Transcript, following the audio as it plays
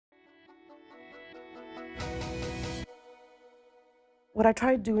what I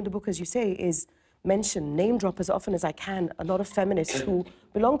try to do in the book, as you say, is mention, name drop as often as I can, a lot of feminists who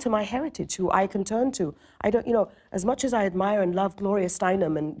belong to my heritage, who I can turn to. I don't, you know, as much as I admire and love Gloria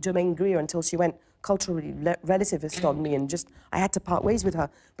Steinem and Germaine Greer until she went culturally relativist on me and just, I had to part ways with her.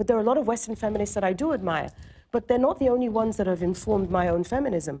 But there are a lot of Western feminists that I do admire. But they're not the only ones that have informed my own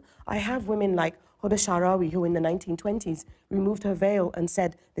feminism. I have women like Huda Sha'arawi, who in the 1920s removed her veil and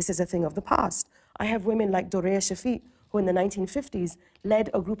said, this is a thing of the past. I have women like Doria Shafik, who in the 1950s led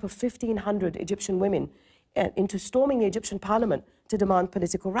a group of 1,500 Egyptian women into storming the Egyptian parliament to demand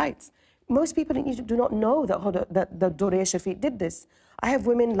political rights. Most people in Egypt do not know that Doria Shafik did this. I have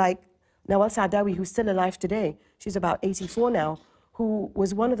women like Mona Eltahawy, who's still alive today. She's about 84 now, who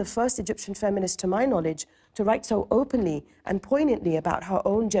was one of the first Egyptian feminists, to my knowledge, to write so openly and poignantly about her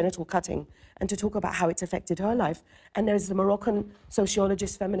own genital cutting and to talk about how it's affected her life. And there's the Moroccan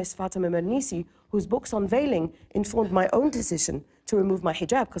sociologist, feminist Fatima Mernissi, whose books on veiling informed my own decision to remove my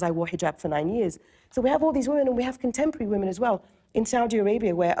hijab, because I wore hijab for 9 years. So we have all these women, and we have contemporary women as well. In Saudi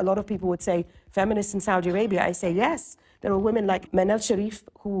Arabia, where a lot of people would say, feminists in Saudi Arabia, I say yes. There are women like Manal Sharif,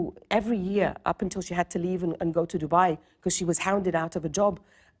 who every year, up until she had to leave and go to Dubai, because she was hounded out of a job,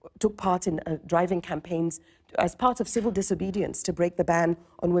 took part in driving campaigns as part of civil disobedience to break the ban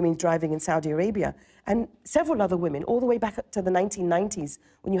on women driving in Saudi Arabia. And several other women, all the way back to the 1990s,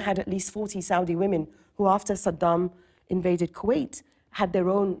 when you had at least 40 Saudi women who, after Saddam invaded Kuwait, had their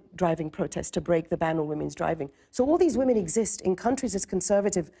own driving protests to break the ban on women's driving. So all these women exist in countries as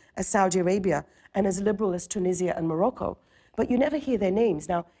conservative as Saudi Arabia and as liberal as Tunisia and Morocco. But you never hear their names.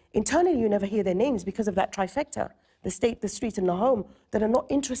 Now, internally, you never hear their names because of that trifecta, the state, the street, and the home, that are not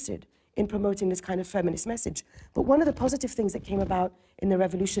interested in promoting this kind of feminist message. But one of the positive things that came about in the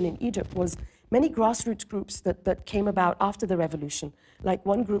revolution in Egypt was many grassroots groups that came about after the revolution, like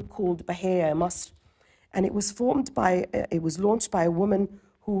one group called Bahia Masr. And it was formed by, it was launched by a woman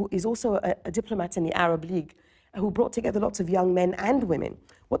who is also a diplomat in the Arab League, who brought together lots of young men and women.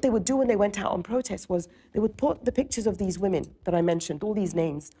 What they would do when they went out on protest was they would put the pictures of these women that I mentioned, all these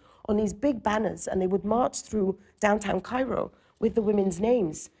names, on these big banners, and they would march through downtown Cairo with the women's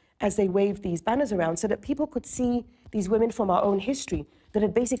names as they waved these banners around, so that people could see these women from our own history that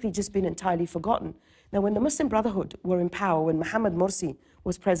had basically just been entirely forgotten. Now, when the Muslim Brotherhood were in power, when Mohammed Morsi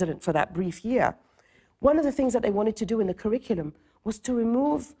was president for that brief year, one of the things that they wanted to do in the curriculum was to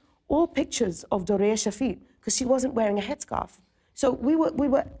remove all pictures of Doria Shafik, because she wasn't wearing a headscarf. So we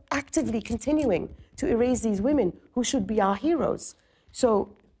were actively continuing to erase these women who should be our heroes.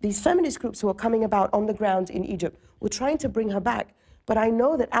 So these feminist groups who are coming about on the ground in Egypt were trying to bring her back. But I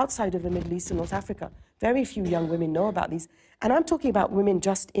know that outside of the Middle East and North Africa, very few young women know about these. And I'm talking about women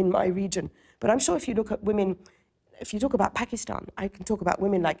just in my region. But I'm sure if you look at women, if you talk about Pakistan, I can talk about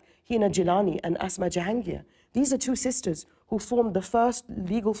women like Hina Jilani and Asma Jahangir. These are two sisters who formed the first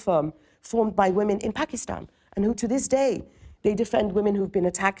legal firm formed by women in Pakistan, and who to this day, they defend women who've been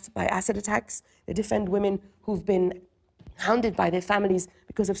attacked by acid attacks. They defend women who've been hounded by their families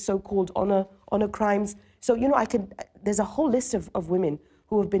because of so-called honor crimes. So, you know, there's a whole list of women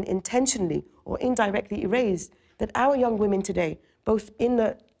who have been intentionally or indirectly erased that our young women today, both in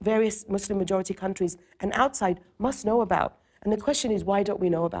the various Muslim majority countries and outside, must know about. And the question is, why don't we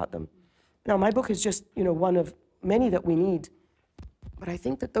know about them? Now, my book is just, you know, one of many that we need. But I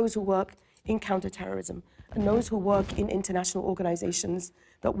think that those who work in counterterrorism and those who work in international organizations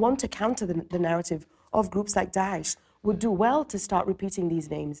that want to counter the narrative of groups like Daesh would do well to start repeating these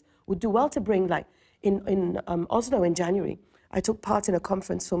names, would do well to bring, like, in Oslo in January, I took part in a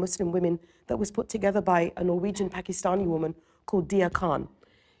conference for Muslim women that was put together by a Norwegian Pakistani woman called Dia Khan.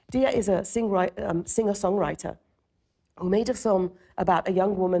 Dia is a singer-songwriter who made a film about a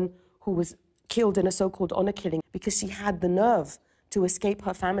young woman who was killed in a so-called honor killing because she had the nerve to escape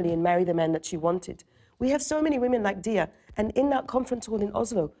her family and marry the man that she wanted. We have so many women like Dia, and in that conference hall in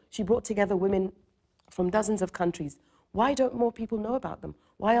Oslo, she brought together women from dozens of countries. Why don't more people know about them?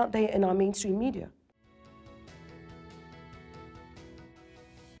 Why aren't they in our mainstream media?